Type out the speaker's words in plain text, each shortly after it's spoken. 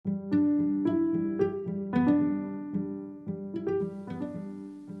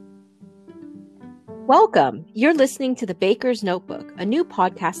Welcome. You're listening to The Baker's Notebook, a new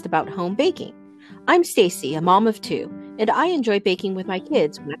podcast about home baking. I'm Stacy, a mom of two, and I enjoy baking with my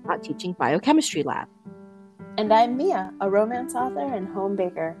kids when I'm not teaching biochemistry lab. And I'm Mia, a romance author and home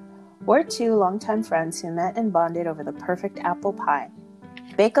baker. We're two longtime friends who met and bonded over the perfect apple pie.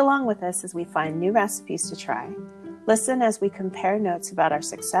 Bake along with us as we find new recipes to try. Listen as we compare notes about our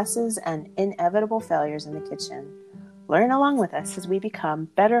successes and inevitable failures in the kitchen. Learn along with us as we become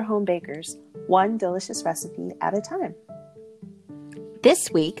better home bakers, one delicious recipe at a time. This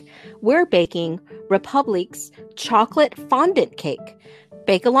week, we're baking Republic's chocolate fondant cake.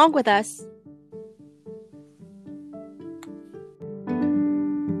 Bake along with us.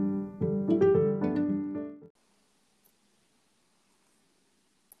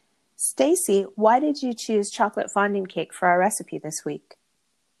 Stacy, why did you choose chocolate fondant cake for our recipe this week?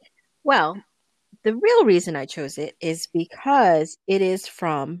 Well, the real reason I chose it is because it is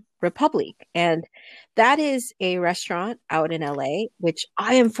from Republic, and that is a restaurant out in LA, which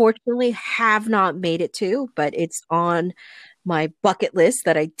I unfortunately have not made it to, but it's on my bucket list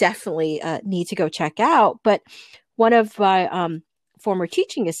that I definitely need to go check out. But one of my former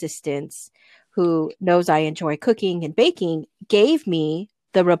teaching assistants who knows I enjoy cooking and baking gave me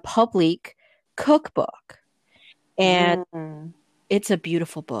the Republic cookbook. And it's a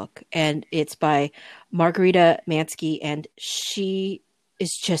beautiful book, and it's by Margarita Mansky, and she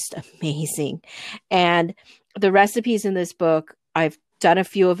is just amazing. And the recipes in this book, I've done a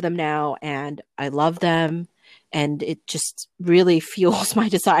few of them now, and I love them. And it just really fuels my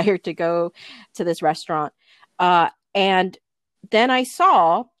desire to go to this restaurant. And then I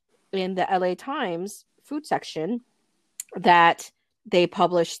saw in the LA Times food section that they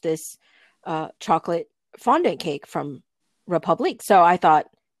published this chocolate fondant cake from Republic. So I thought,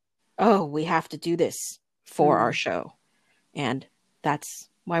 oh, we have to do this for our show. And that's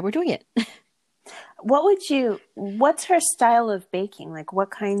why we're doing it. What's her style of baking? Like,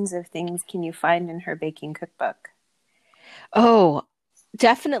 what kinds of things can you find in her baking cookbook? Oh,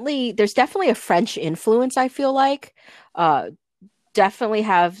 definitely. There's definitely a French influence, I feel like. Definitely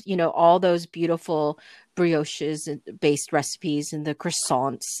have, all those beautiful brioches based recipes and the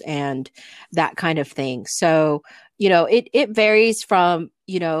croissants and that kind of thing. So, it varies from,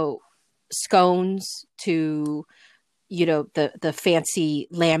 scones to, the fancy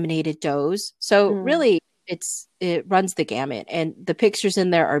laminated doughs. So really it runs the gamut, and the pictures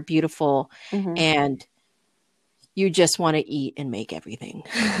in there are beautiful, and you just want to eat and make everything.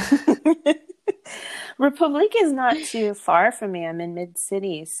 Republic is not too far from me. I'm in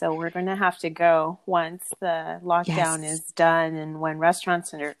mid-city, so we're going to have to go once the lockdown is done, and when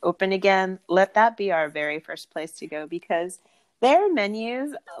restaurants are open again, let that be our very first place to go, because their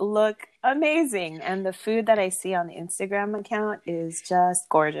menus look amazing, and the food that I see on the Instagram account is just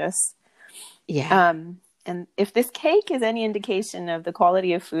gorgeous. Yeah. And if this cake is any indication of the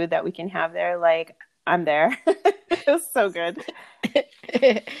quality of food that we can have there, like, I'm there. It was so good.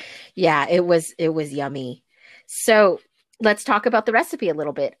 Yeah, it was yummy. So let's talk about the recipe a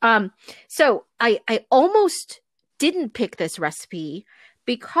little bit. So I almost didn't pick this recipe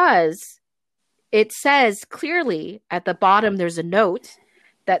because it says clearly at the bottom, there's a note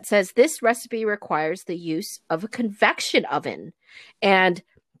that says this recipe requires the use of a convection oven. And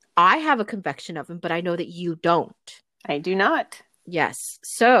I have a convection oven, but I know that you don't. I do not. Yes.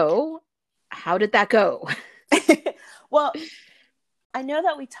 So how did that go? Well, I know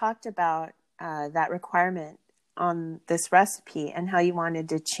that we talked about that requirement on this recipe and how you wanted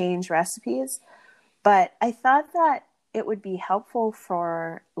to change recipes, but I thought that it would be helpful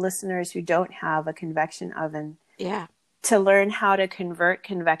for listeners who don't have a convection oven to learn how to convert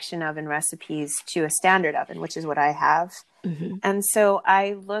convection oven recipes to a standard oven, which is what I have. And so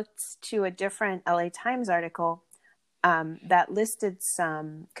I looked to a different LA Times article that listed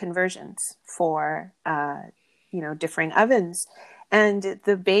some conversions for different ovens. And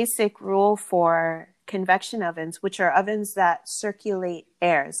the basic rule for convection ovens, which are ovens that circulate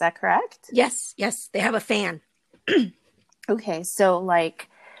air, is that correct? Yes, they have a fan. Okay, so like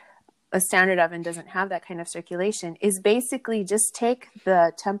a standard oven doesn't have that kind of circulation, is basically just take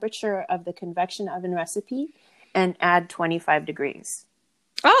the temperature of the convection oven recipe and add 25 degrees.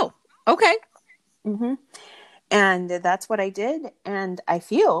 Oh, okay. And that's what I did, and I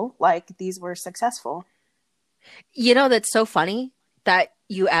feel like these were successful. That's so funny that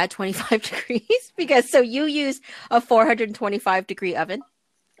you add 25 degrees because so you use a 425 degree oven.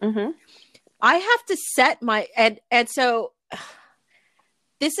 I have to set my and so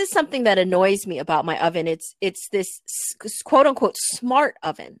this is something that annoys me about my oven. It's this quote unquote smart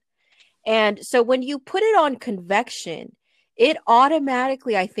oven. And so when you put it on convection, it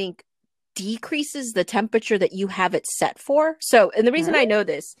automatically, I think, decreases the temperature that you have it set for. So, and the reason I Really? know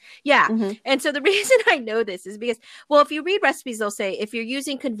this, yeah. Mm-hmm. And so the reason I know this is because, well, if you read recipes, they'll say if you're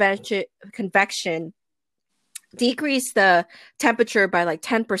using convection, decrease the temperature by like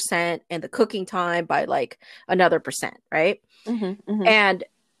 10% and the cooking time by like another percent, right? Mm-hmm. Mm-hmm. And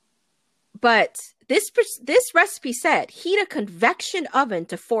but this recipe said heat a convection oven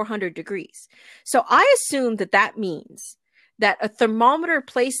to 400 degrees. So I assume that that means that a thermometer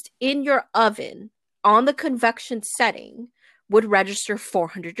placed in your oven on the convection setting would register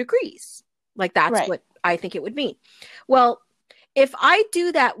 400 degrees. Like that's Right. what I think it would mean. Well, if I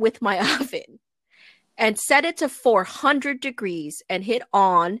do that with my oven and set it to 400 degrees and hit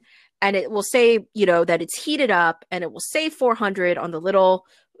on, and it will say, that it's heated up and it will say 400 on the little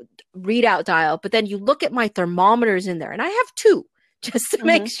readout dial, but then you look at my thermometers in there, and I have two just to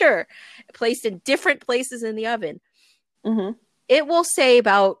make Mm-hmm. sure, placed in different places in the oven. Mm-hmm. It will say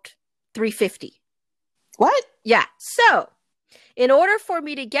about 350. What? Yeah. So, in order for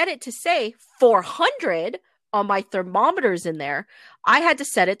me to get it to say 400 on my thermometers in there, I had to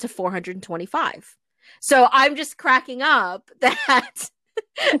set it to 425. So, I'm just cracking up that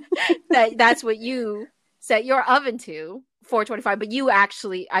that's what you set your oven to, 425, but you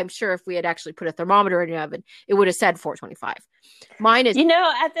actually, I'm sure if we had actually put a thermometer in your oven, it would have said 425. Mine is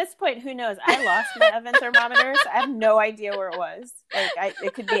At this point, who knows? I lost my oven thermometers. I have no idea where it was. Like,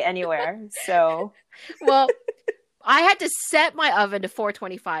 it could be anywhere. So, well, I had to set my oven to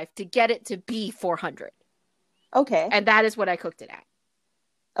 425 to get it to be 400. okay. And that is what I cooked it at.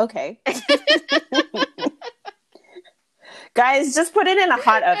 Okay. Guys, just put it in a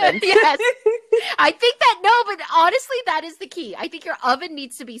hot oven. Yes. I think that, no, but honestly, that is the key. I think your oven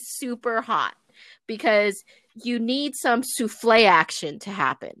needs to be super hot because you need some souffle action to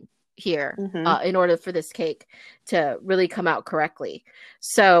happen here Mm-hmm. in order for this cake to really come out correctly.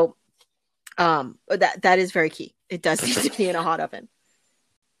 So that is very key. It does need to be in a hot oven.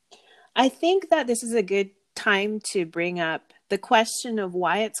 I think that this is a good time to bring up the question of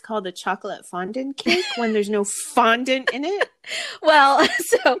why it's called a chocolate fondant cake when there's no fondant in it. Well,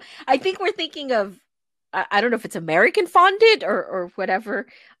 so I think we're thinking of, I don't know if it's American fondant or whatever,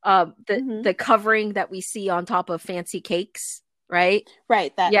 the covering that we see on top of fancy cakes, right?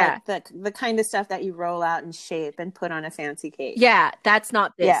 Right. That Yeah. like the kind of stuff that you roll out and shape and put on a fancy cake. Yeah, that's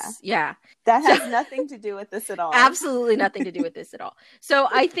not this. Yeah. Yeah. That has nothing to do with this at all. Absolutely nothing to do with this at all. So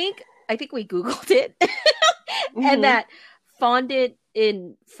I think we Googled it and that fondant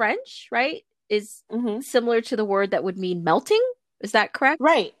in French, right, is similar to the word that would mean melting. Is that correct?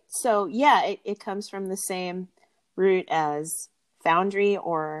 Right. So yeah, it comes from the same root as foundry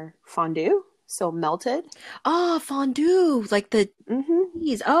or fondue. So melted. Oh, fondue, like the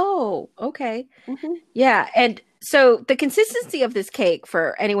cheese. Oh, okay. Yeah. And so the consistency of this cake,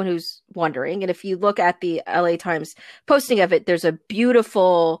 for anyone who's wondering, and if you look at the LA Times posting of it, there's a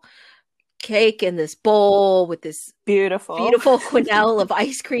beautiful cake in this bowl with this beautiful quenelle of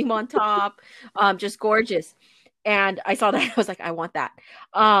ice cream on top. Just gorgeous. And I saw that. I was like, I want that.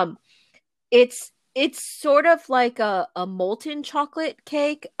 It's sort of like a molten chocolate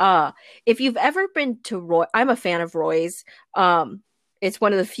cake. If you've ever been to Roy, I'm a fan of Roy's. It's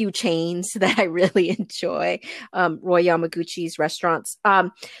one of the few chains that I really enjoy. Roy Yamaguchi's restaurants.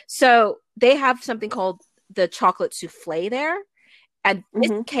 So they have something called the chocolate souffle there. And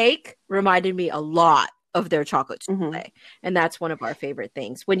this cake reminded me a lot of their chocolate souffle. And that's one of our favorite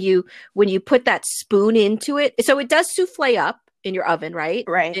things. When you put that spoon into it, so it does souffle up in your oven, right?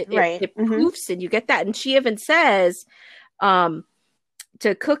 Right. It poofs and you get that. And she even says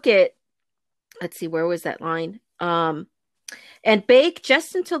to cook it, let's see, where was that line? And bake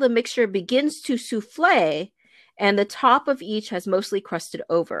just until the mixture begins to souffle and the top of each has mostly crusted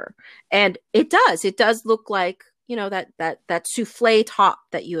over. And it does look like, that souffle top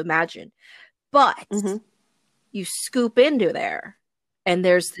that you imagine. But you scoop into there and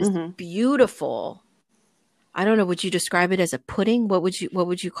there's this beautiful, I don't know, would you describe it as a pudding? What would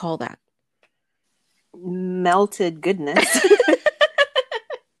you call that? Melted goodness.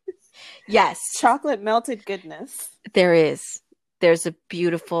 Yes. Chocolate melted goodness. There's a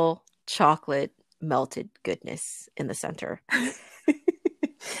beautiful chocolate melted goodness in the center.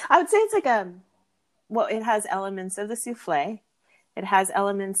 I would say it's like it has elements of the souffle. It has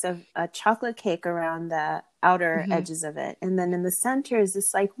elements of a chocolate cake around the outer edges of it. And then in the center is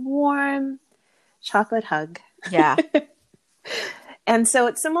this like warm chocolate hug. Yeah. And so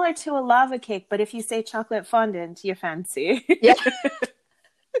it's similar to a lava cake, but if you say chocolate fondant, you fancy. Yeah.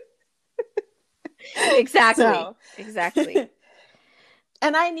 Exactly. So. Exactly.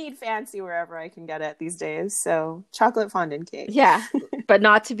 And I need fancy wherever I can get it these days. So chocolate fondant cake. Yeah. but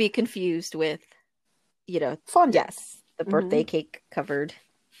not to be confused with, you know, Fondant. yes, the Mm-hmm. birthday cake covered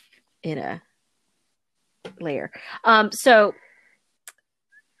in a layer. So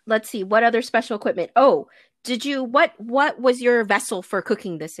let's see, what other special equipment? Oh, did you what was your vessel for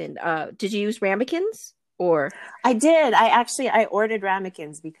cooking this in? Did you use ramekins or I did. I ordered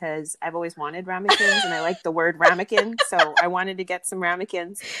ramekins because I've always wanted ramekins and I like the word ramekin. So I wanted to get some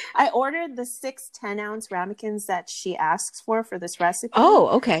ramekins. I ordered the 6 10-ounce ramekins that she asks for this recipe. Oh,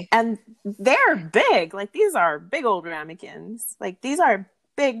 okay. And they're big. Like these are big old ramekins. Like these are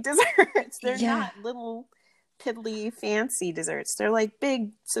big desserts. They're Yeah. not little piddly fancy desserts. They're like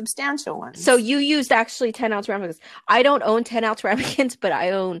big substantial So ones. you used actually 10-ounce ramekins. I don't own 10-ounce ramekins, but I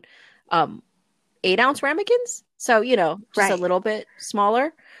own um 8-ounce ramekins. So, just a Right. little bit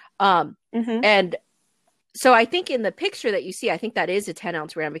smaller. Um, Mm-hmm. and so I think in the picture that you see, I think that is a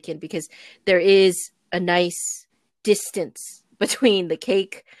 10-ounce ramekin because there is a nice distance between the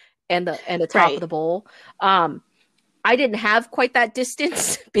cake and the top of Right. the bowl. I didn't have quite that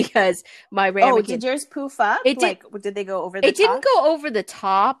distance because my Oh, ramekin did yours poof up? it did Like, did they go over the it didn't top? go over the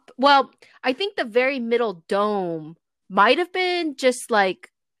top. Well, I think the very middle dome might have been just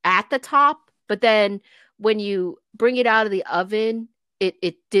like at the top, but then when you bring it out of the oven,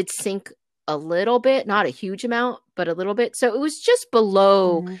 it did sink a little bit, not a huge amount, but a little bit. So it was just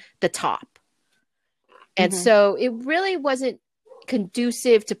below Mm-hmm. the top. And Mm-hmm. so it really wasn't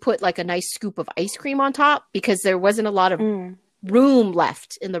conducive to put like a nice scoop of ice cream on top because there wasn't a lot of Mm. room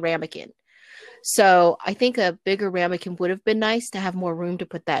left in the ramekin. So I think a bigger ramekin would have been nice to have more room to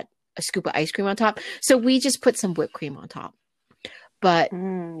put that a scoop of ice cream on top. So we just put some whipped cream on top. But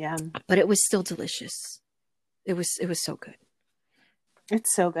Yeah, but it was still delicious. It was so good.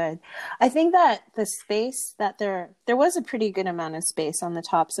 it's so good. I think that the space that there was a pretty good amount of space on the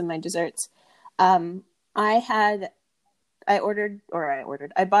tops of my desserts. Um, I had I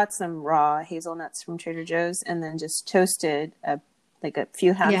bought some raw hazelnuts from Trader Joe's and then just toasted like a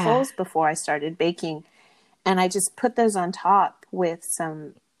few Yeah. handfuls before I started baking, and I just put those on top with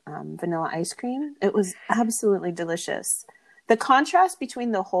some vanilla ice cream. It was absolutely delicious. The contrast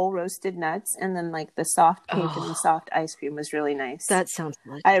between the whole roasted nuts and then like the soft cake and the Oh, soft ice cream was really nice. that sounds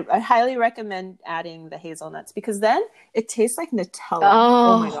delicious. I highly recommend adding the hazelnuts because then it tastes like Nutella.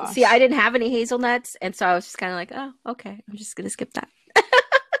 Oh my Oh, see, I gosh. didn't have any hazelnuts, and so I was just kind of like, oh, okay, I'm just gonna skip that.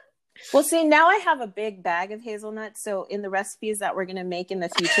 Well, see, now I have a big bag of hazelnuts. So in the recipes that we're going to make in the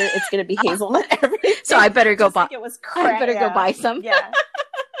future, it's going to be hazelnut So I everything, better go just buy. like it was I better go Yeah, buy some. yeah.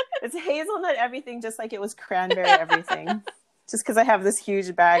 It's hazelnut everything, just like it was cranberry everything. Just because I have this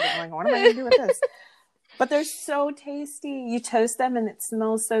huge bag, I'm like, what am I going to do with this? But they're so tasty. You toast them and it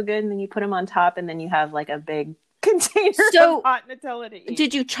smells so good, and then you put them on top, and then you have like a big container of So hot Nutella to eat.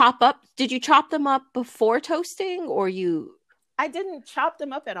 Did you chop them up before toasting or you? I didn't chop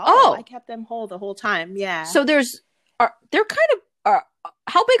them up at all. I Oh, kept them whole the whole time. Yeah. so they're kind of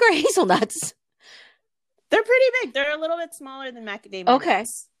how big are hazelnuts? They're pretty big. They're a little bit smaller than macadamia Okay,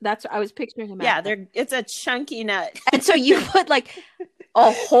 nuts. that's I was picturing a Yeah, macadamia. it's a chunky nut. And so you put like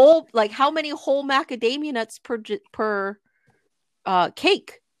a whole like how many whole macadamia nuts per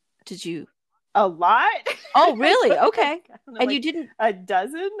cake did you? A lot? Oh, really? Okay. Like, I don't know, And you like didn't a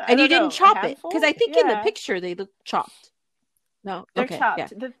dozen? I and you don't didn't know, a chop it because I handful? think in the Yeah, picture they look chopped. No. they're Okay. Yeah.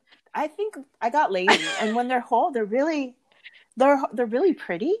 chopped. I think I got lazy, and when they're whole, they're really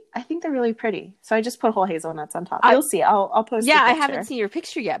pretty. I think they're really pretty. So I just put whole hazelnuts on top. I You'll see. I'll post Yeah, a I haven't picture. seen your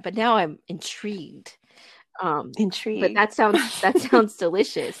picture yet, but now I'm intrigued. But Intrigued. that sounds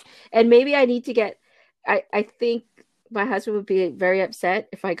delicious. And maybe I need to get I think my husband would be very upset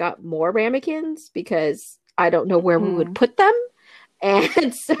if I got more ramekins because I don't know where we would Mm. put them.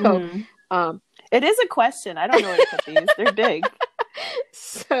 And so Mm. um It is a question. I don't know where to put these. They're big.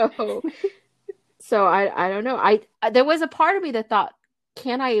 so so I don't know. There was a part of me that thought,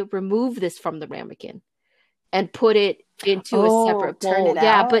 can I remove this from the ramekin and put it into a Oh, separate turn bowl? it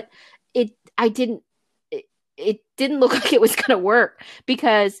Yeah, out. but I didn't it didn't look like it was going to work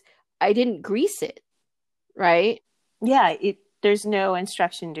because I didn't grease it, right? Yeah, there's no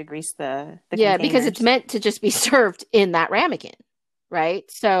instruction to grease the Yeah, because it's containers. meant to just be served in that ramekin, right?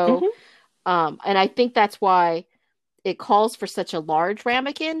 So, Hmm. and I think that's why it calls for such a large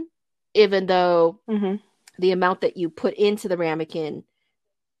ramekin, even though Hmm. the amount that you put into the ramekin,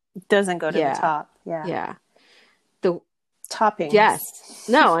 Doesn't go to the yeah, top. Yeah. yeah, the Toppings. yes,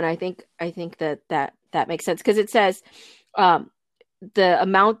 no, and I think that makes sense because it says, um, the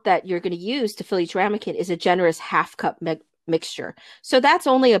amount that you're going to use to fill each ramekin is a generous half cup mixture. So that's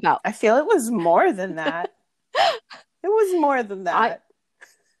only about I feel it was more than that. It was more than I that.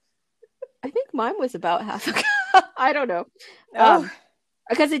 I think mine was about half a cup. I don't know. Oh, Um,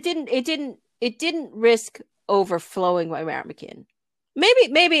 because it didn't risk overflowing my ramekin.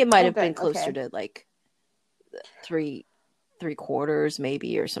 Maybe it might Oh, have been good. closer Okay. to like three three quarters,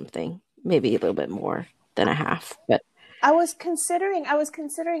 maybe, or something. Maybe a little bit more than a half. But I was considering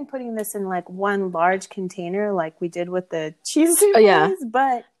putting this in like one large container like we did with the cheese oh yeah. souffles,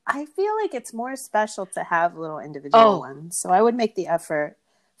 but I feel like it's more special to have little individual Oh, ones. So I would make the effort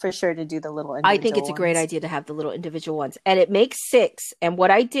for sure to do the little I think individual it's a great ones. idea to have the little individual ones. And it makes six. And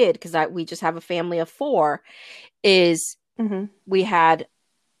what I did, because we just have a family of four, is Hmm. we had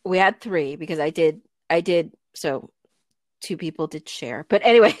we had three because I did so two people did share. But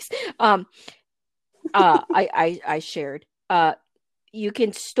anyways, um I shared. You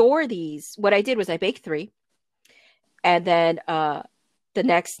can store these. What I did was I baked three, and then the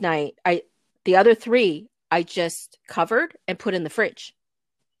next night the other three I just covered and put in the fridge.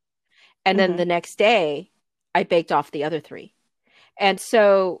 And then Hmm. the next day I baked off the other three. And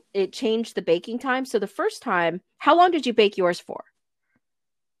so it changed the baking time. So the first time, how long did you bake yours for?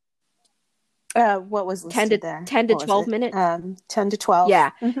 What was 10 listed to there? 10 to What was 12 it? minutes? 10 to 12.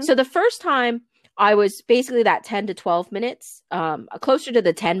 Yeah. Hmm. So the first time I was basically that 10 to 12 minutes, closer to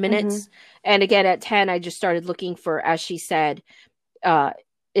the 10 Hmm. minutes. And again, at 10, I just started looking for, as she said, uh,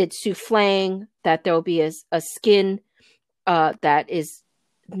 it's souffling, that there'll be a skin that is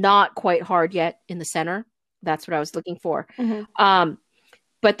not quite hard yet in the center. That's what I was looking for. Hmm. Um,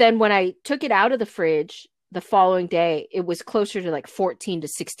 but then when I took it out of the fridge the following day, it was closer to like 14 to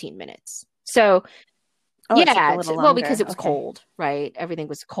 16 minutes. So Oh, it took a yeah, little well, because longer. it was Okay. cold, right? Everything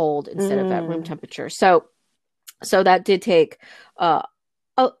was cold instead of at room Mm. temperature. So that did take uh,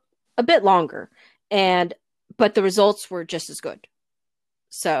 a a bit longer, and but the results were just as good.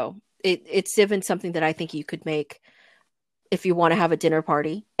 So it's even something that I think you could make if you want to have a dinner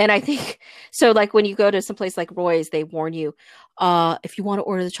party. And I think so, like when you go to some place like Roy's, they warn you, if you want to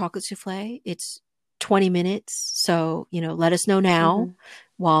order the chocolate souffle, it's 20 minutes. So, let us know now Hmm.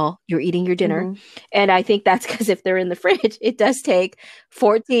 while you're eating your dinner. Hmm. And I think that's because if they're in the fridge, it does take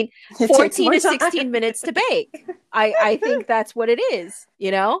 14, It takes 14 more to time. 16 minutes to bake. I think that's what it is.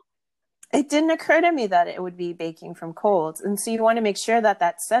 It didn't occur to me that it would be baking from cold. And so you want to make sure that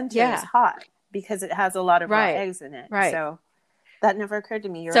that center is Yeah, hot because it has a lot of raw right, eggs in it. right. So that never occurred to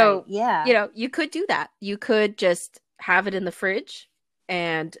me. You're right. So, Yeah. you could do that. You could just have it in the fridge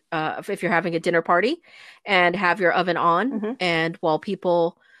and if you're having a dinner party and have your oven on Hmm. and while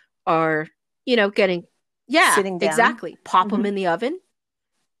people are, getting yeah, Sitting down. exactly. Pop them Hmm. in the oven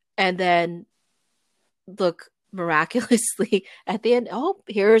and then look miraculously at the end, oh,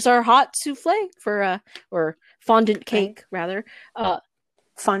 here's our hot souffle for or fondant Right. cake rather uh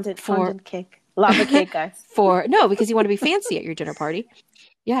for Fondant cake. Lava cake, guys. for no, because you want to be fancy at your dinner party.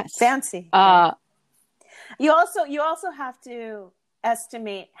 Yes. Fancy. Right. Uh You also have to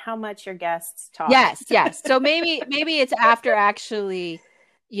estimate how much your guests talk. Yes, yes. So maybe it's after actually,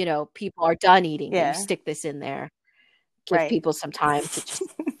 people are done eating that you Yeah. stick this in there. Give Right. people some time to just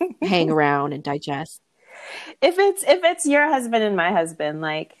hang around and digest. If it's your husband and my husband,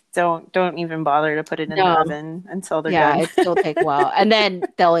 like don't even bother to put it in the No, oven until they're yeah, done. it still take a while. And then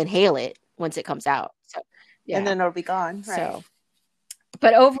they'll inhale it once it comes out. So, And yeah. then it'll be gone. Right. So,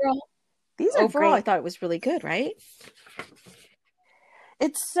 but overall, These are overall I great. thought it was really good, right?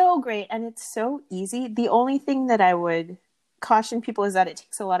 It's so great and it's so easy. The only thing that I would caution people is that it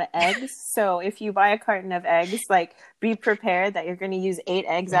takes a lot of eggs. So if you buy a carton of eggs, like be prepared that you're going to use 8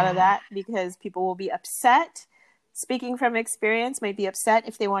 eggs out of Yeah. that because people will be upset. Speaking from experience, might be upset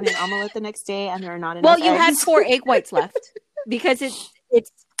if they want an omelet the next day and there are not Well, enough you had eggs. four egg whites left because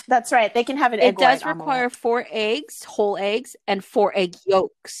That's right. They can have an it egg white does require omelet. four eggs, whole eggs, and four egg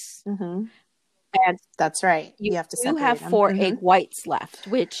yolks. Hmm. And That's right. you You have to do have separate them. four Hmm. egg whites left,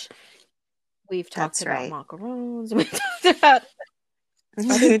 which we've talked That's about right. macarons. We talked about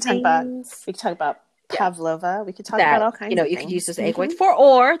other we talk about things. we could talk about Yeah, pavlova. We could talk about that all kinds of you could use things. those egg Hmm. whites for,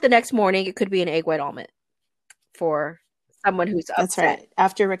 or the next morning it could be an egg white omelet for someone who's That's upset. right.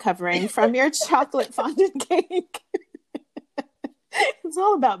 After recovering from your chocolate fondant cake, it's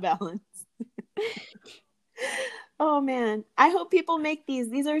all about balance. Oh man, I hope people make these.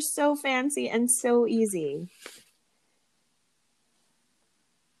 These are so fancy and so easy.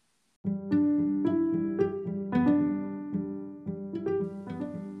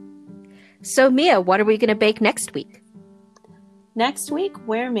 So, Mia, what are we going to bake next week? Next week,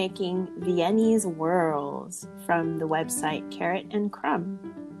 we're making Viennese whirls from the website Carrot and Crumb.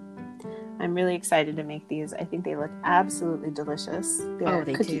 I'm really excited to make these. I think they look absolutely delicious. They are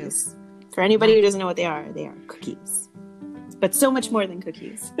They cookies. For anybody who doesn't know what they are cookies. But so much more than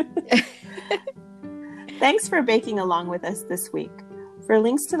cookies. Thanks for baking along with us this week. For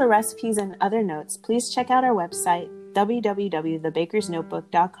links to the recipes and other notes, please check out our website,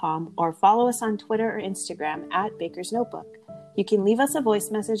 www.thebakersnotebook.com, or follow us on Twitter or Instagram at Baker's Notebook. You can leave us a voice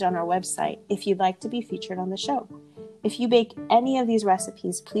message on our website if you'd like to be featured on the show. If you bake any of these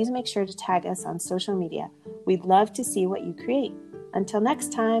recipes, please make sure to tag us on social media. We'd love to see what you create. Until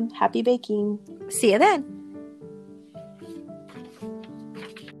next time, happy baking! See you then.